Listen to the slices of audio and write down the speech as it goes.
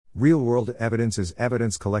Real-world evidence is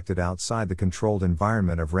evidence collected outside the controlled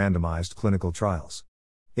environment of randomized clinical trials.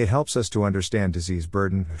 It helps us to understand disease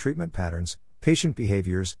burden, treatment patterns, patient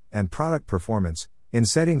behaviors, and product performance, in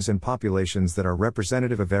settings and populations that are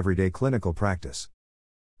representative of everyday clinical practice.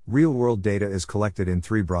 Real-world data is collected in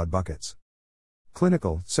three broad buckets.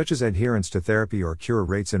 Clinical, such as adherence to therapy or cure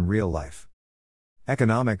rates in real life.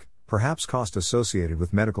 Economic, perhaps cost associated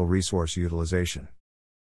with medical resource utilization.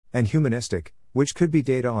 And humanistic, which could be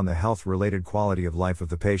data on the health-related quality of life of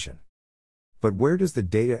the patient. But where does the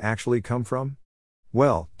data actually come from?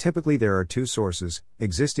 Well, typically there are two sources,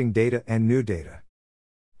 existing data and new data.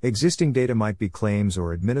 Existing data might be claims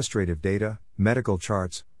or administrative data, medical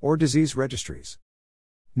charts, or disease registries.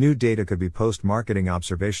 New data could be post-marketing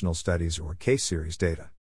observational studies or case series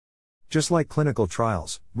data. Just like clinical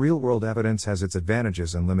trials, real-world evidence has its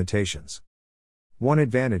advantages and limitations. One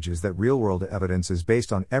advantage is that real-world evidence is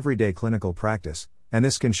based on everyday clinical practice, and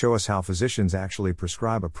this can show us how physicians actually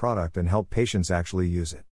prescribe a product and help patients actually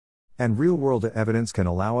use it. And real-world evidence can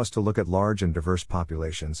allow us to look at large and diverse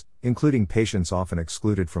populations, including patients often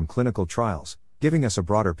excluded from clinical trials, giving us a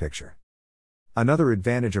broader picture. Another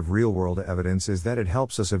advantage of real-world evidence is that it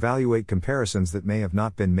helps us evaluate comparisons that may have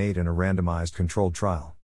not been made in a randomized controlled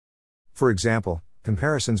trial. For example,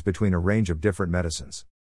 comparisons between a range of different medicines.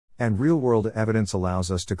 And real-world evidence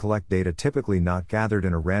allows us to collect data typically not gathered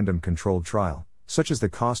in a random controlled trial, such as the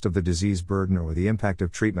cost of the disease burden or the impact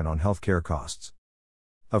of treatment on healthcare costs.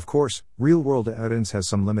 Of course, real-world evidence has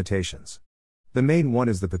some limitations. The main one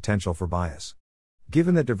is the potential for bias.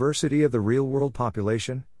 Given the diversity of the real-world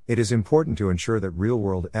population, it is important to ensure that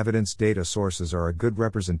real-world evidence data sources are a good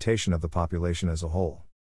representation of the population as a whole.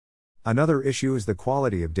 Another issue is the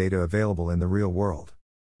quality of data available in the real world.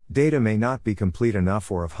 Data may not be complete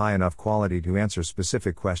enough or of high enough quality to answer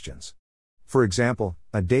specific questions. For example,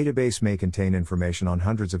 a database may contain information on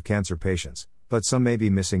hundreds of cancer patients, but some may be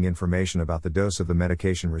missing information about the dose of the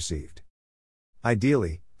medication received.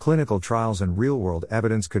 Ideally, clinical trials and real-world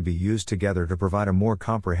evidence could be used together to provide a more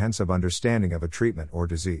comprehensive understanding of a treatment or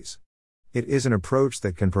disease. It is an approach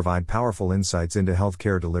that can provide powerful insights into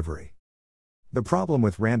healthcare delivery. The problem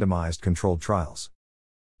with randomized controlled trials.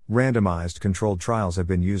 Randomized controlled trials have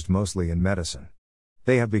been used mostly in medicine.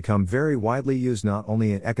 They have become very widely used not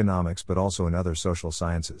only in economics but also in other social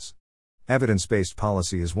sciences. Evidence-based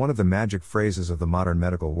policy is one of the magic phrases of the modern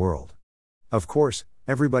medical world. Of course,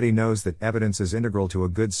 everybody knows that evidence is integral to a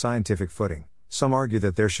good scientific footing. Some argue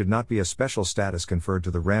that there should not be a special status conferred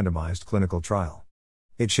to the randomized clinical trial.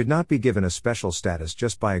 It should not be given a special status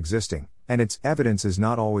just by existing, and its evidence is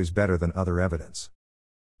not always better than other evidence.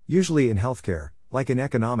 Usually in healthcare, like in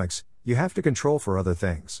economics, you have to control for other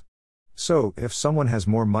things. So, if someone has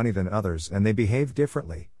more money than others and they behave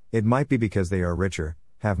differently, it might be because they are richer,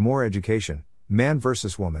 have more education, man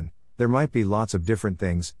versus woman, there might be lots of different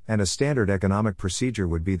things, and a standard economic procedure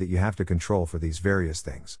would be that you have to control for these various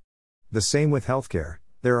things. The same with healthcare,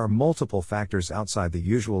 there are multiple factors outside the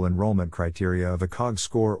usual enrollment criteria of a COG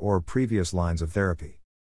score or previous lines of therapy.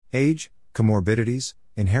 Age, comorbidities,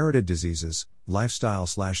 inherited diseases,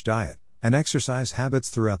 lifestyle/diet, and exercise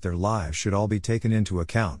habits throughout their lives should all be taken into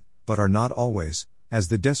account, but are not always, as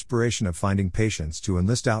the desperation of finding patients to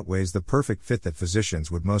enlist outweighs the perfect fit that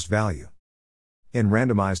physicians would most value. In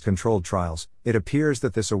randomized controlled trials, it appears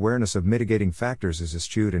that this awareness of mitigating factors is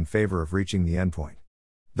eschewed in favor of reaching the endpoint.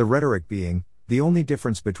 The rhetoric being, the only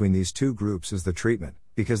difference between these two groups is the treatment,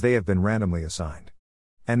 because they have been randomly assigned.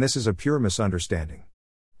 And this is a pure misunderstanding.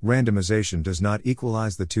 Randomization does not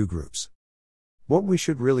equalize the two groups. What we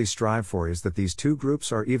should really strive for is that these two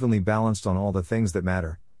groups are evenly balanced on all the things that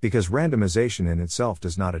matter, because randomization in itself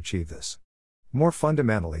does not achieve this. More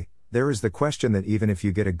fundamentally, there is the question that even if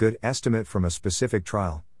you get a good estimate from a specific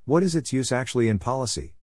trial, what is its use actually in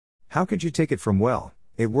policy? How could you take it from, well,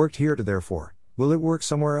 it worked here to therefore, will it work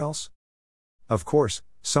somewhere else? Of course,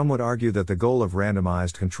 some would argue that the goal of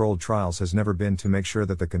randomized controlled trials has never been to make sure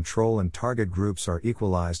that the control and target groups are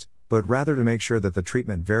equalized, but rather to make sure that the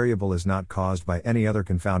treatment variable is not caused by any other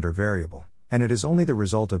confounder variable, and it is only the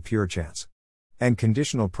result of pure chance. And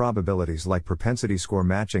conditional probabilities like propensity score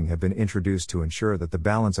matching have been introduced to ensure that the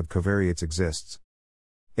balance of covariates exists.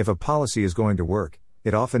 If a policy is going to work,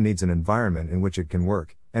 it often needs an environment in which it can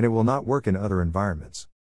work, and it will not work in other environments.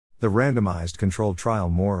 The randomized controlled trial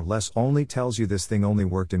more or less only tells you this thing only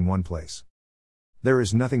worked in one place. There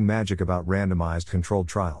is nothing magic about randomized controlled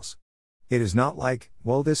trials. It is not like,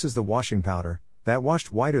 well, this is the washing powder, that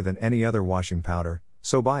washed whiter than any other washing powder,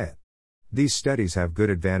 so buy it. These studies have good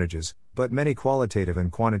advantages, but many qualitative and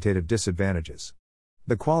quantitative disadvantages.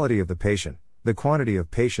 The quality of the patient, the quantity of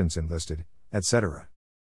patients enlisted, etc.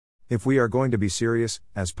 If we are going to be serious,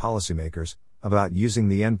 as policymakers, about using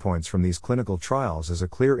the endpoints from these clinical trials as a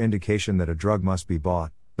clear indication that a drug must be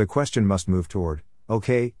bought, the question must move toward,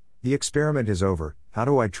 okay, the experiment is over, how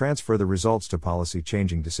do I transfer the results to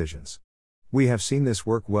policy-changing decisions? We have seen this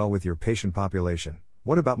work well with your patient population.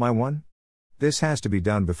 What about my one? This has to be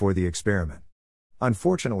done before the experiment.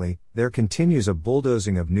 Unfortunately, there continues a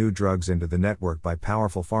bulldozing of new drugs into the network by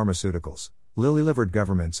powerful pharmaceuticals. Lily-livered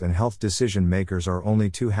governments and health decision makers are only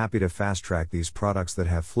too happy to fast-track these products that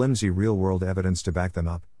have flimsy real-world evidence to back them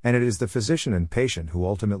up, and it is the physician and patient who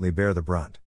ultimately bear the brunt.